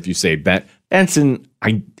especially if you say Benson,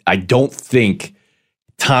 I don't think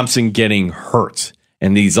Thompson getting hurt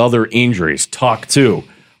and these other injuries,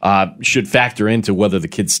 should factor into whether the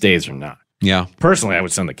kid stays or not. Yeah. Personally, I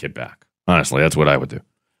would send the kid back. Honestly, that's what I would do.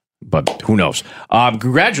 But who knows?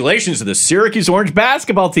 Congratulations to the Syracuse Orange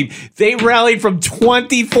basketball team. They rallied from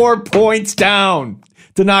 24 points down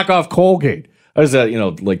to knock off Colgate. I was,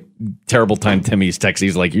 like terrible time. Timmy's text.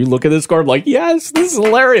 He's like, you look at this score. I'm like, yes, this is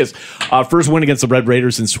hilarious. First win against the Red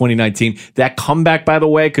Raiders since 2019. That comeback, by the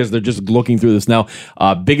way, because they're just looking through this now,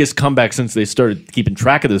 biggest comeback since they started keeping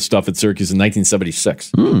track of this stuff at Syracuse in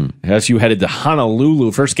 1976. SU headed to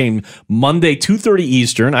Honolulu. First game Monday, 2:30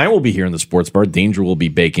 Eastern. I will be here in the sports bar. Danger will be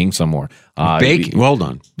baking some more. Baking? Well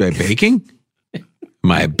done. Baking?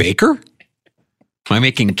 Am I a baker? Am I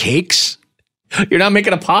making cakes? You're not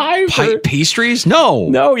making a pie? Pastries?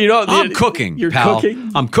 No, you don't. I'm cooking, You're pal. cooking?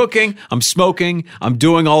 I'm cooking. I'm smoking. I'm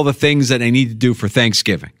doing all the things that I need to do for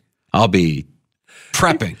Thanksgiving. I'll be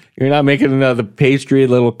prepping. You're not making the pastry,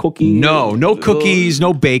 little cookie? No cookies,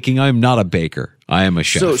 no baking. I am not a baker. I am a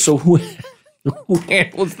chef. So who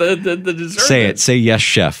handles the dessert? Say it. Say yes,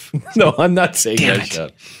 chef. No, I'm not saying yes,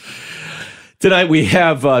 chef. Tonight we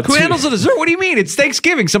have... Who handles the dessert? What do you mean? It's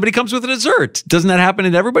Thanksgiving. Somebody comes with a dessert. Doesn't that happen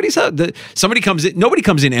in everybody's house? Somebody comes in. Nobody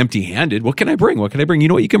comes in empty-handed. What can I bring? You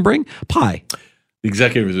know what you can bring? Pie. The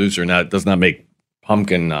executive producer does not make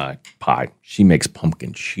pumpkin pie. She makes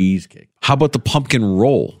pumpkin cheesecake. How about the pumpkin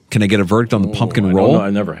roll? Can I get a verdict on the pumpkin roll?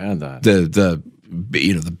 I never had that. The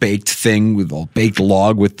baked thing with a baked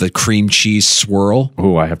log with the cream cheese swirl.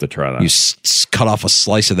 Oh, I have to try that. You cut off a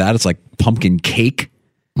slice of that. It's like pumpkin cake.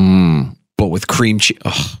 But with cream cheese.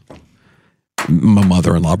 My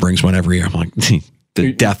mother-in-law brings one every year. I'm like,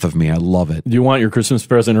 the death of me. I love it. Do you want your Christmas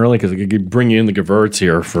present early? Because I could bring you in the Gewurz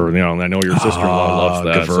here for, I know your sister-in-law loves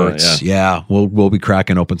that. Gewurz. So, yeah. We'll be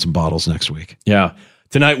cracking open some bottles next week. Yeah.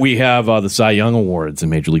 Tonight we have the Cy Young Awards in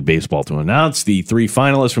Major League Baseball to announce the 3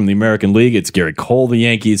 finalists from the American League. It's Gary Cole, the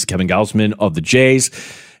Yankees, Kevin Gausman of the Jays,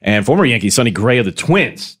 and former Yankee Sonny Gray of the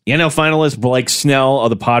Twins. The NL finalists, Blake Snell of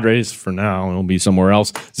the Padres, for now, it'll be somewhere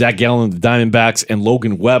else, Zach Gallen of the Diamondbacks, and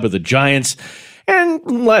Logan Webb of the Giants.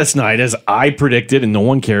 And last night, as I predicted, and no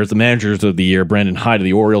one cares, the managers of the year, Brandon Hyde of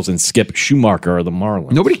the Orioles and Skip Schumacher of the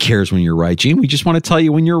Marlins. Nobody cares when you're right, Gene. We just want to tell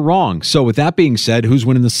you when you're wrong. So with that being said, who's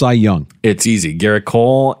winning the Cy Young? It's easy. Garrett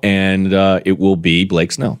Cole, and it will be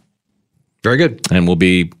Blake Snell. Very good. And we'll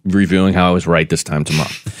be reviewing how I was right this time tomorrow.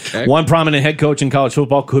 Okay. One prominent head coach in college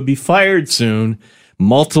football could be fired soon.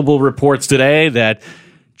 Multiple reports today that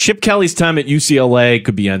Chip Kelly's time at UCLA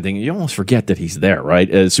could be ending. You almost forget that he's there, right?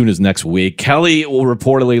 As soon as next week. Kelly will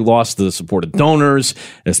reportedly lost the support of donors,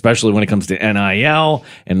 especially when it comes to NIL,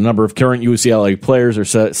 and a number of current UCLA players are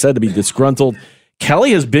said to be disgruntled.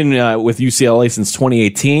 Kelly has been with UCLA since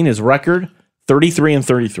 2018. His record,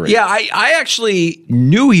 33-33. Yeah, I actually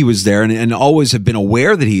knew he was there and always have been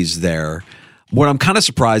aware that he's there. What I'm kind of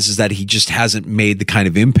surprised is that he just hasn't made the kind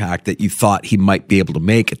of impact that you thought he might be able to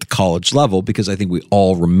make at the college level, because I think we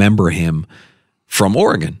all remember him from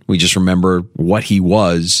Oregon. We just remember what he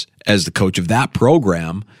was as the coach of that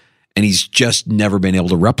program, and he's just never been able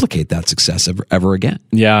to replicate that success ever again.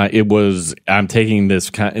 Yeah, it was. I'm taking this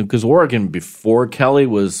because Oregon before Kelly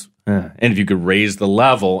was, and if you could raise the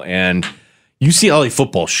level, and UCLA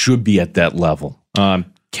football should be at that level. Can't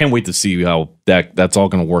wait to see how that's all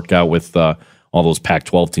going to work out with all those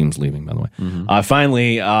Pac-12 teams leaving, by the way. Mm-hmm.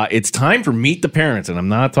 Finally, it's time for Meet the Parents, and I'm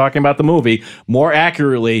not talking about the movie. More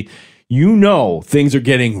accurately, things are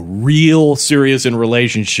getting real serious in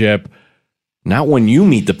relationship, not when you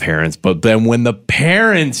meet the parents, but then when the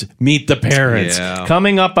parents meet the parents. Yeah.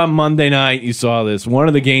 Coming up on Monday night, you saw this. One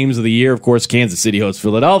of the games of the year, of course, Kansas City hosts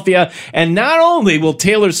Philadelphia, and not only will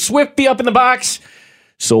Taylor Swift be up in the box,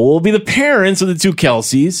 so will be the parents of the two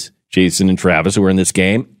Kelseys, Jason and Travis, who are in this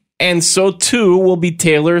game. And so, too, will be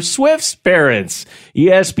Taylor Swift's parents.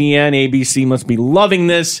 ESPN, ABC must be loving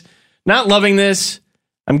this. Not loving this.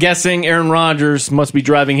 I'm guessing Aaron Rodgers must be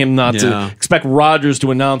driving him nuts. To expect Rodgers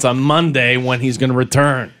to announce on Monday when he's going to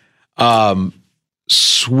return.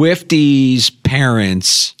 Swifty's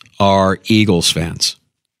parents are Eagles fans.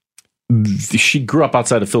 She grew up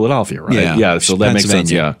outside of Philadelphia, right? Yeah, so that makes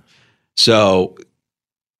sense, yeah. So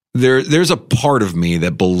there's a part of me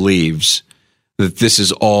that believes that this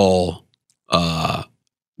is all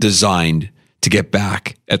designed to get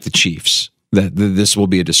back at the Chiefs, that this will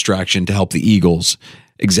be a distraction to help the Eagles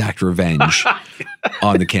exact revenge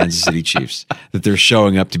on the Kansas City Chiefs, that they're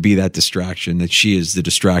showing up to be that distraction, that she is the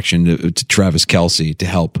distraction to Travis Kelce to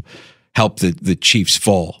help the Chiefs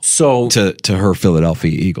fall to her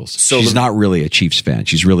Philadelphia Eagles. So she's not really a Chiefs fan.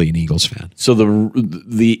 She's really an Eagles fan. So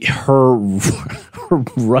her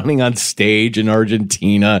running on stage in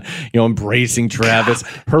Argentina, embracing Travis,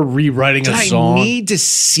 her rewriting a song. I need to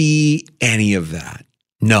see any of that.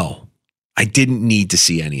 No, I didn't need to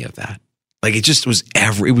see any of that. Like, it just was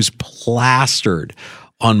it was plastered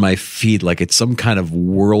on my feed like it's some kind of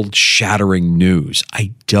world-shattering news.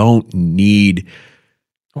 I don't need...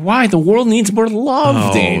 Why? The world needs more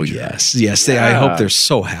love, Danger. Yes. I hope they're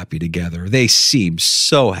so happy together. They seem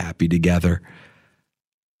so happy together.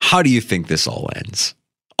 How do you think this all ends?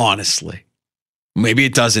 Honestly. Maybe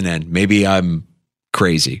it doesn't end. Maybe I'm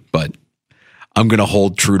crazy, but I'm going to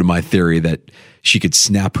hold true to my theory that she could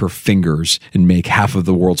snap her fingers and make half of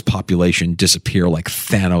the world's population disappear like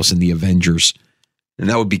Thanos in the Avengers. And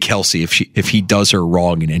that would be Kelce if he does her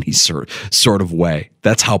wrong in any sort of way.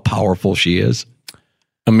 That's how powerful she is.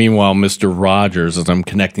 And meanwhile, Mr. Rogers, as I'm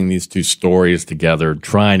connecting these two stories together,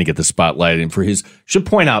 trying to get the spotlight in for his, should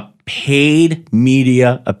point out, paid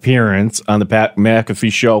media appearance on the Pat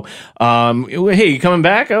McAfee show. Hey, you coming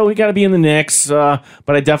back? Oh, we got to be in the Knicks, but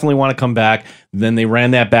I definitely want to come back. Then they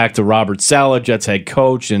ran that back to Robert Saleh, Jets head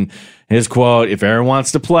coach, and his quote, if Aaron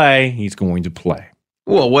wants to play, he's going to play.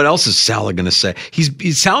 Well, what else is Saleh going to say?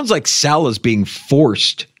 He sounds like Saleh's being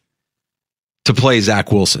forced to play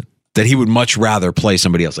Zach Wilson. That he would much rather play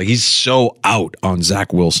somebody else. Like, he's so out on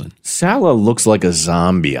Zach Wilson. Saleh looks like a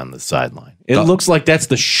zombie on the sideline. It looks like that's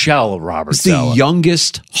the shell of Robert Saleh. It's the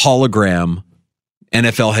youngest hologram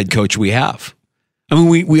NFL head coach we have. I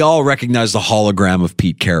mean, we all recognize the hologram of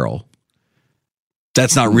Pete Carroll.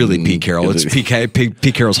 That's not really Pete Carroll. It's Pete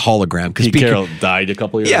Carroll's hologram. Pete Carroll died a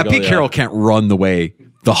couple years ago. Yeah, Pete Carroll can't run the way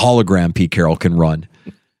the hologram Pete Carroll can run.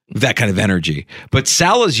 That kind of energy. But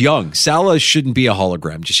Saleh's young. Saleh shouldn't be a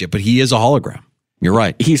hologram just yet, but he is a hologram. You're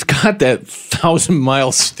right. He's got that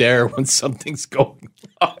 1,000-mile stare when something's going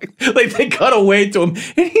wrong. Like, they cut away to him,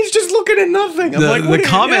 and he's just looking at nothing. The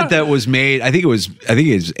comment that was made, I think it was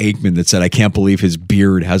Aikman that said, I can't believe his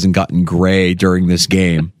beard hasn't gotten gray during this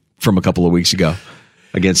game from a couple of weeks ago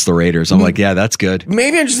against the Raiders. I'm like, yeah, that's good.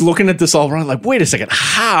 Maybe I'm just looking at this all around like, wait a second.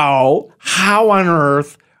 How on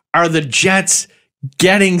earth are the Jets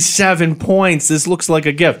getting 7 points? This looks like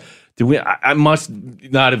a gift. I must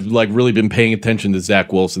not have really been paying attention to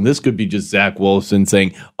Zach Wilson. This could be just Zach Wilson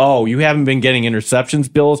saying, "Oh, you haven't been getting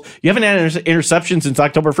interceptions, Bills. You haven't had interceptions since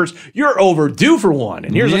October 1st. You're overdue for one."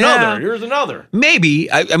 And here's another. Here's another. Maybe.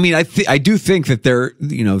 I do think that there,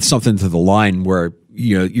 something to the line where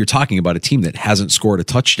you're talking about a team that hasn't scored a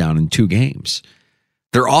touchdown in 2 games.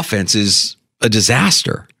 Their offense is a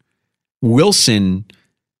disaster. Wilson,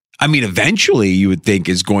 eventually you would think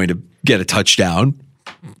is going to get a touchdown.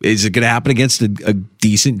 Is it going to happen against a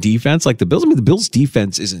decent defense like the Bills? The Bills'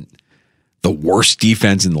 defense isn't the worst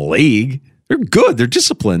defense in the league. They're good. They're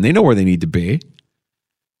disciplined. They know where they need to be.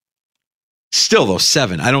 Still, though,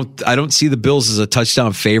 7. I don't see the Bills as a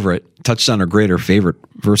touchdown or greater favorite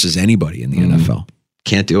versus anybody in the NFL.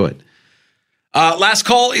 Can't do it. Last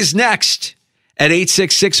call is next at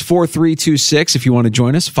 866-4326. If you want to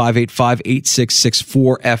join us,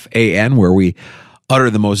 585-8664-FAN, where we utter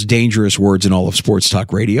the most dangerous words in all of sports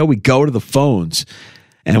talk radio. We go to the phones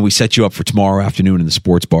and we set you up for tomorrow afternoon in the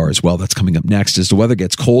sports bar as well. That's coming up next. As the weather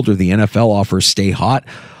gets colder, the NFL offers stay hot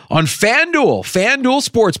on FanDuel. FanDuel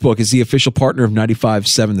Sportsbook is the official partner of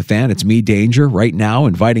 95.7 The Fan. It's me, Danger, right now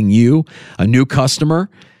inviting you, a new customer,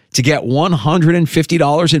 to get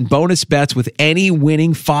 $150 in bonus bets with any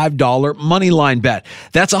winning $5 money line bet.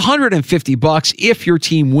 That's $150 if your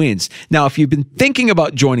team wins. Now, if you've been thinking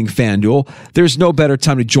about joining FanDuel, there's no better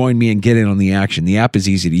time to join me and get in on the action. The app is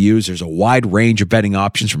easy to use. There's a wide range of betting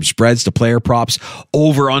options from spreads to player props,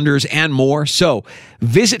 over-unders, and more. So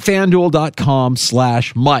visit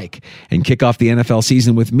FanDuel.com/Mike and kick off the NFL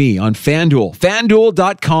season with me on FanDuel.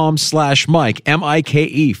 FanDuel.com/Mike,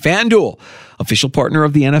 M-I-K-E. FanDuel, official partner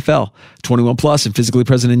of the NFL. 21 plus and physically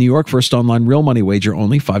present in New York. First online real money wager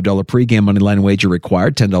only. $5 pregame money line wager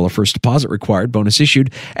required. $10 first deposit required. Bonus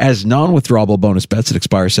issued as non-withdrawable bonus bets that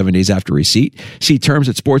expire 7 days after receipt. See terms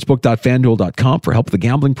at sportsbook.fanduel.com. For help with a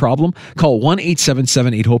gambling problem, call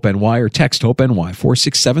 1-877-8-HOPE-NY or text HOPE-NY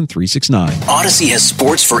 467-369. Odyssey has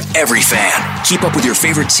sports for every fan. Keep up with your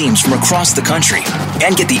favorite teams from across the country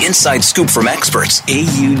and get the inside scoop from experts.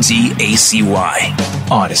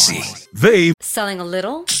 AUDACY. Odyssey. Selling a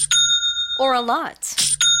little or a lot?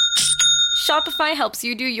 Shopify helps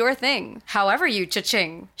you do your thing, however you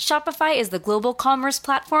cha-ching. Shopify is the global commerce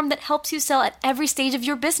platform that helps you sell at every stage of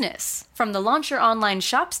your business. From the launch your online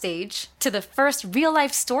shop stage, to the first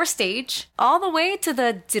real-life store stage, all the way to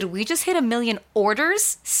the did we just hit 1 million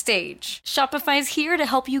orders stage. Shopify's here to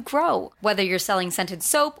help you grow. Whether you're selling scented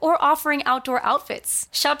soap or offering outdoor outfits,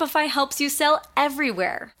 Shopify helps you sell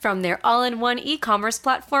everywhere. From their all-in-one e-commerce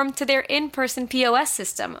platform to their in-person POS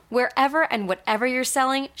system, wherever and whatever you're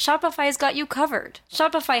selling, Shopify's got you covered.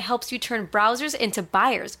 Shopify helps you turn browsers into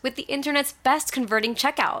buyers with the internet's best converting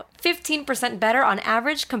checkout. 15% better on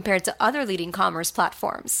average compared to other leading commerce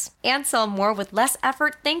platforms. And sell more with less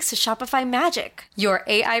effort thanks to Shopify Magic, your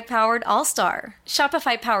AI-powered all-star.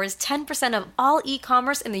 Shopify powers 10% of all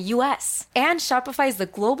e-commerce in the U.S. And Shopify is the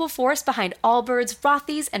global force behind Allbirds,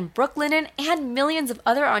 Rothy's, and Brooklinen, and millions of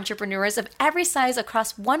other entrepreneurs of every size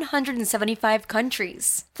across 175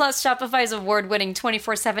 countries. Plus, Shopify's award-winning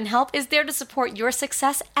 24/7 help is there to support your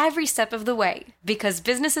success every step of the way. Because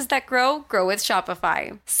businesses that grow, grow with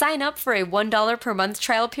Shopify. Sign up for a $1 per month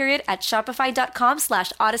trial period at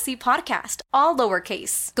shopify.com/Odyssey Podcast, all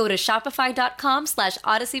lowercase. Go to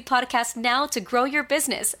shopify.com/Odyssey Podcast now to grow your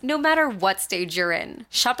business, no matter what stage you're in.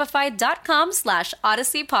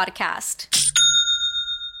 Shopify.com/Odyssey Podcast.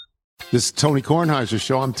 This is Tony Kornheiser's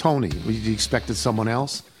show. I'm Tony. You expected someone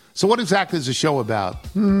else? So what exactly is the show about?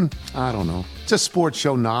 I don't know. It's a sports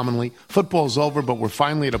show nominally. Football's over, but we're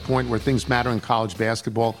finally at a point where things matter in college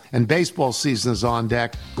basketball, and baseball season is on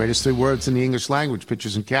deck. Greatest 3 words in the English language,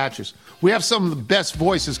 pitchers and catchers. We have some of the best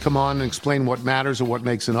voices come on and explain what matters or what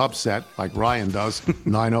makes an upset, like Ryan does,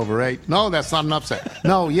 9/8. No, that's not an upset.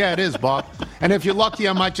 No, yeah, it is, Bob. And if you're lucky,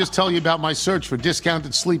 I might just tell you about my search for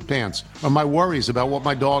discounted sleep pants or my worries about what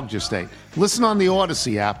my dog just ate. Listen on the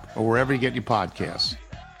Odyssey app or wherever you get your podcasts.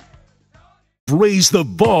 Raise the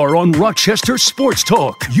bar on Rochester Sports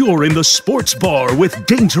Talk. You're in the Sports Bar with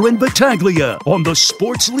Danger and Battaglia on the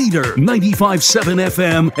Sports Leader, 95.7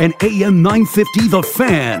 FM and AM 950 The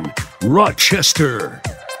Fan, Rochester.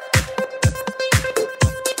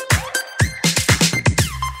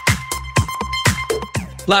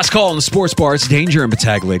 Last call on the Sports Bar. It's Danger and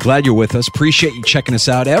Battaglia. Glad you're with us. Appreciate you checking us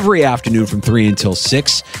out every afternoon from 3 until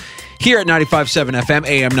 6 here at 95.7 FM,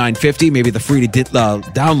 AM 950. Maybe the free to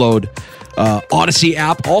download Odyssey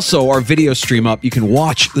app. Also, our video stream up. You can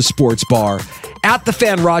watch the Sports Bar at The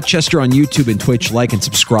Fan Rochester on YouTube and Twitch. Like and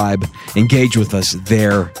subscribe. Engage with us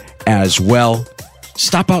there as well.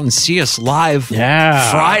 Stop out and see us live. Yeah.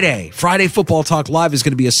 Friday Football Talk Live is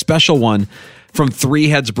going to be a special one from Three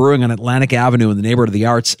Heads Brewing on Atlantic Avenue in the neighborhood of the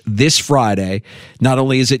Arts this Friday. Not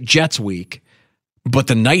only is it Jets week, but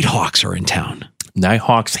the Nighthawks are in town.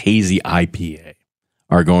 Nighthawks Hazy IPA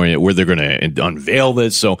are where they're going to unveil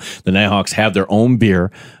this. So the Nighthawks have their own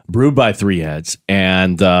beer brewed by Three Heads,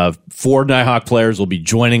 and 4 Nighthawk players will be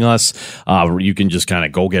joining us. You can just kind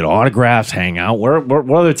of go get autographs, hang out. What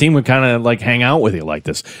other team would kind of like hang out with you like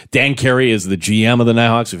this? Dan Carey is the GM of the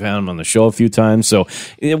Nighthawks. We've had him on the show a few times. So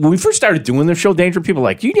when we first started doing the show, Danger, people were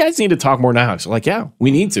like, you guys need to talk more Nighthawks. We're like, yeah,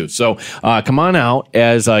 we need to. So come on out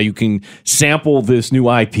as you can sample this new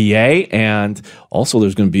IPA, and also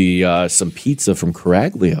there's going to be some pizza from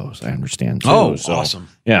Caraglio's, I understand, too. Oh, so, awesome.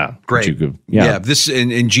 Yeah. Great. This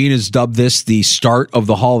and Gene has dubbed this the start of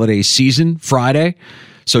the holiday season, Friday.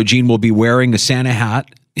 So Gene will be wearing a Santa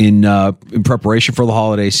hat in preparation for the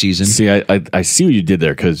holiday season. See, I see what you did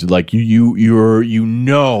there, because like you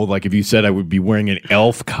know, like if you said I would be wearing an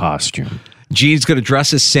elf costume. Gene's going to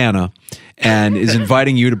dress as Santa and is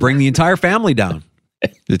inviting you to bring the entire family down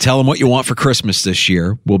to tell them what you want for Christmas this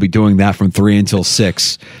year. We'll be doing that from 3 until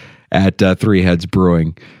 6 at Three Heads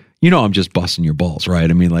Brewing. You know I'm just busting your balls, right?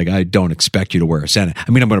 I mean, like, I don't expect you to wear a Santa.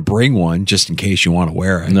 I mean, I'm going to bring one just in case you want to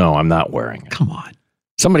wear it. No, I'm not wearing it. Come on.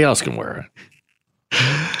 Somebody else can wear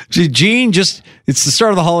it. See, Gene, it's the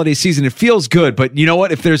start of the holiday season. It feels good, but you know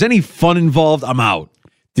what? If there's any fun involved, I'm out.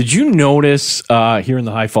 Did you notice here in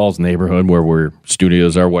the High Falls neighborhood where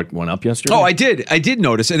studios are, what went up yesterday? Oh, I did. I did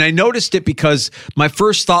notice. And I noticed it because my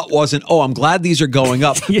first thought wasn't, oh, I'm glad these are going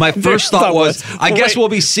up. Yeah, my first thought was, I guess we'll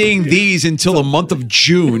be seeing these until the month of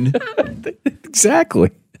June.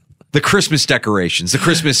 Exactly. The Christmas decorations, the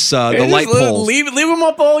Christmas, the light poles. Leave them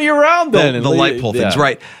up all year round then. The light pole things,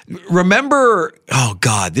 right. Remember, oh,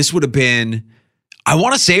 God, this would have been, I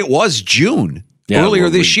want to say it was June. Earlier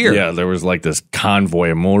this year. Yeah, there was like this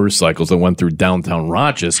convoy of motorcycles that went through downtown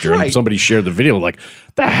Rochester, and somebody shared the video like,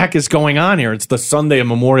 the heck is going on here? It's the Sunday of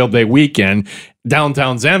Memorial Day weekend.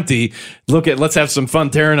 Downtown's empty. Let's have some fun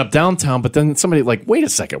tearing up downtown. But then somebody like, wait a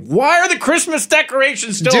second, why are the Christmas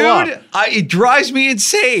decorations still up? Dude, it drives me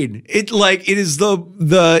insane. It is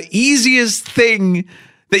the easiest thing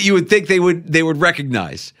that you would think they would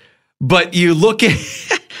recognize. But you look at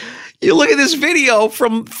You look at this video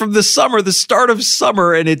from the summer, the start of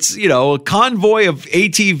summer, and it's, a convoy of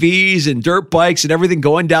ATVs and dirt bikes and everything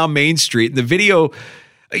going down Main Street. And the video,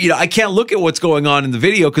 I can't look at what's going on in the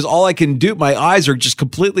video because all I can do, my eyes are just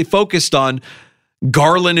completely focused on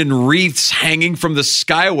garland and wreaths hanging from the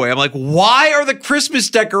skyway. I'm like, why are the Christmas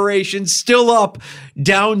decorations still up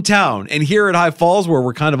downtown? And here at High Falls, where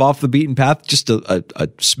we're kind of off the beaten path, just a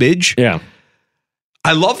smidge. Yeah.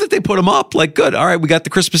 I love that they put them up. Like, good. All right, we got the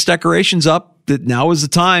Christmas decorations up. That now is the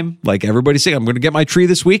time. Like everybody's saying, I'm going to get my tree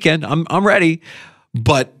this weekend. I'm ready.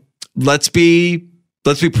 But let's be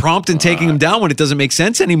prompt in taking them down when it doesn't make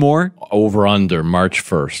sense anymore. Over under March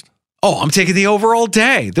 1st. Oh, I'm taking the over all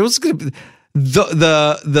day. There was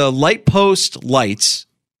the light post lights,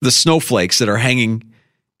 the snowflakes that are hanging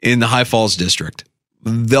in the High Falls district.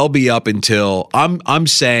 They'll be up until I'm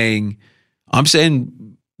saying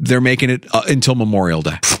they're making it until Memorial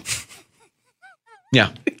Day. Yeah.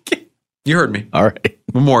 You heard me. All right.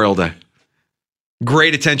 Memorial Day.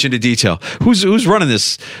 Great attention to detail. Who's running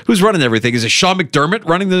this? Who's running everything? Is it Sean McDermott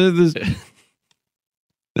running the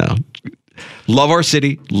No. Love our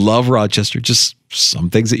city. Love Rochester. Just some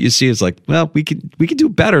things that you see is like, well, we can do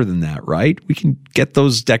better than that, right? We can get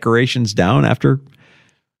those decorations down after.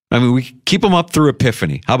 I mean, we can keep them up through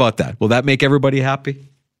Epiphany. How about that? Will that make everybody happy?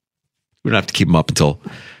 We don't have to keep them up until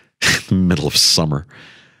the middle of summer.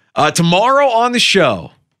 Tomorrow on the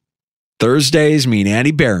show, Thursdays mean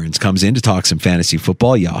Andy Behrens comes in to talk some fantasy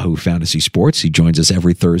football, Yahoo Fantasy Sports. He joins us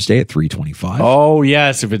every Thursday at 3:25. Oh,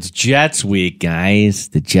 yes. If it's Jets week, guys,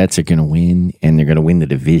 the Jets are going to win, and they're going to win the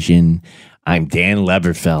division. I'm Dan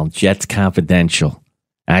Leberfeld, Jets Confidential.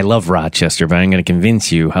 I love Rochester, but I'm going to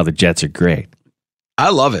convince you how the Jets are great.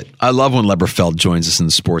 I love it. I love when Leberfeld joins us in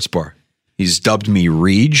the sports bar. He's dubbed me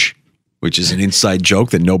Reege, which is an inside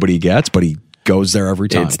joke that nobody gets, but he goes there every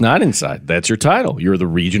time. It's not inside. That's your title. You're the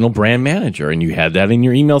regional brand manager, and you had that in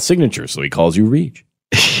your email signature, so he calls you Reege.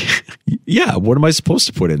 Yeah, what am I supposed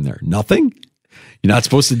to put in there? Nothing? You're not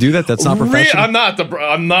supposed to do that? That's not professional? I'm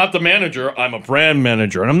not the manager. I'm a brand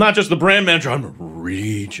manager, and I'm not just the brand manager. I'm a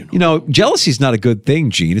regional. Jealousy is not a good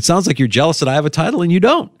thing, Gene. It sounds like you're jealous that I have a title and you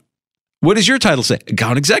don't. What does your title say?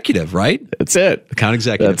 Account executive, right? That's it. Account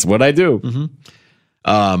executive. That's what I do. Mm-hmm.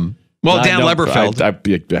 Dan Leberfeld.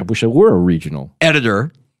 I wish I were a regional.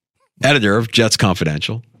 Editor of Jets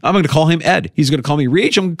Confidential. I'm going to call him Ed. He's going to call me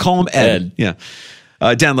Reach. I'm going to call him Ed. Yeah.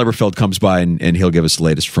 Dan Leberfeld comes by and he'll give us the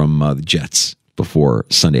latest from the Jets before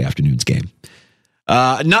Sunday afternoon's game.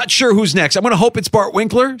 Not sure who's next. I'm going to hope it's Bart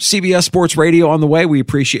Winkler, CBS Sports Radio on the way. We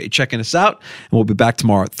appreciate you checking us out. And we'll be back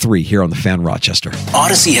tomorrow at 3 here on The Fan Rochester.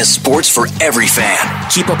 Odyssey has sports for every fan.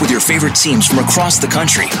 Keep up with your favorite teams from across the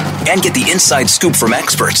country and get the inside scoop from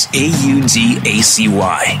experts.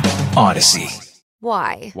 AUDACY. Odyssey.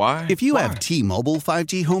 Why? If you have T-Mobile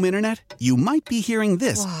 5G home internet, you might be hearing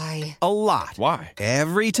this a lot. Why?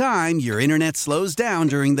 Every time your internet slows down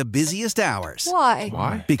during the busiest hours.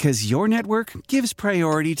 Why? Because your network gives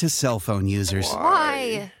priority to cell phone users.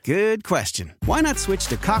 Why? Good question. Why not switch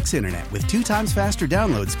to Cox Internet with 2 times faster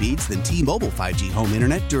download speeds than T-Mobile 5G home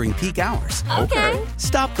internet during peak hours? Okay.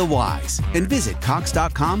 Stop the whys and visit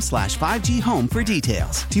cox.com/5G home for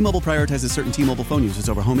details. T-Mobile prioritizes certain T-Mobile phone users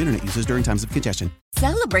over home internet users during times of congestion.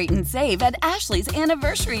 Celebrate and save at Ashley's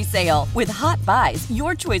Anniversary Sale. With Hot Buys,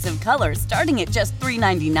 your choice of colors starting at just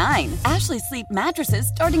 $3.99. Ashley Sleep mattresses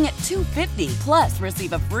starting at $2.50. Plus,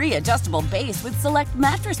 receive a free adjustable base with select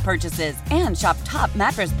mattress purchases. And shop top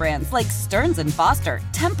mattress brands like Stearns & Foster,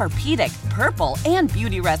 Tempur-Pedic, Purple, and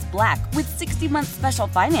Beautyrest Black with 60-month special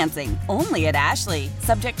financing. Only at Ashley.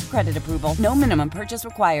 Subject to credit approval. No minimum purchase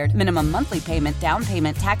required. Minimum monthly payment, down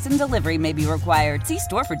payment, tax, and delivery may be required. See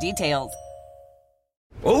store for details.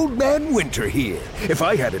 Old Man Winter here. If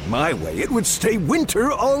I had it my way, it would stay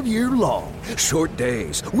winter all year long. Short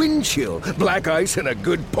days, wind chill, black ice, and a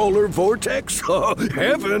good polar vortex. Oh,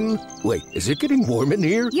 heaven. Wait, is it getting warm in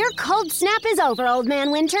here? Your cold snap is over, Old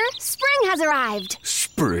Man Winter. Spring has arrived.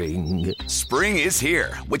 Spring. Spring is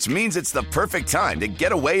here, which means it's the perfect time to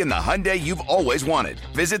get away in the Hyundai you've always wanted.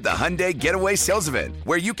 Visit the Hyundai Getaway Sales Event,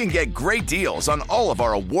 where you can get great deals on all of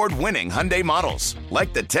our award-winning Hyundai models,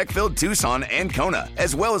 like the tech-filled Tucson and Kona,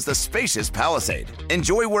 as well as the spacious Palisade.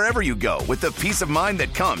 Enjoy wherever you go with the peace of mind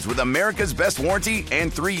that comes with America's best warranty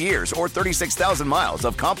and 3 years or 36,000 miles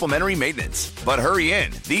of complimentary maintenance. But hurry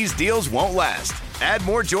in, these deals won't last. Add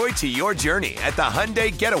more joy to your journey at the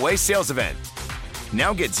Hyundai Getaway Sales Event.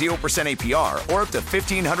 Now get 0% APR or up to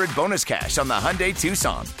 $1,500 bonus cash on the Hyundai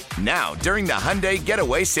Tucson. Now, during the Hyundai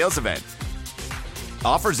Getaway Sales Event.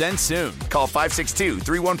 Offers end soon. Call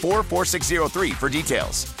 562-314-4603 for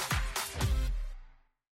details.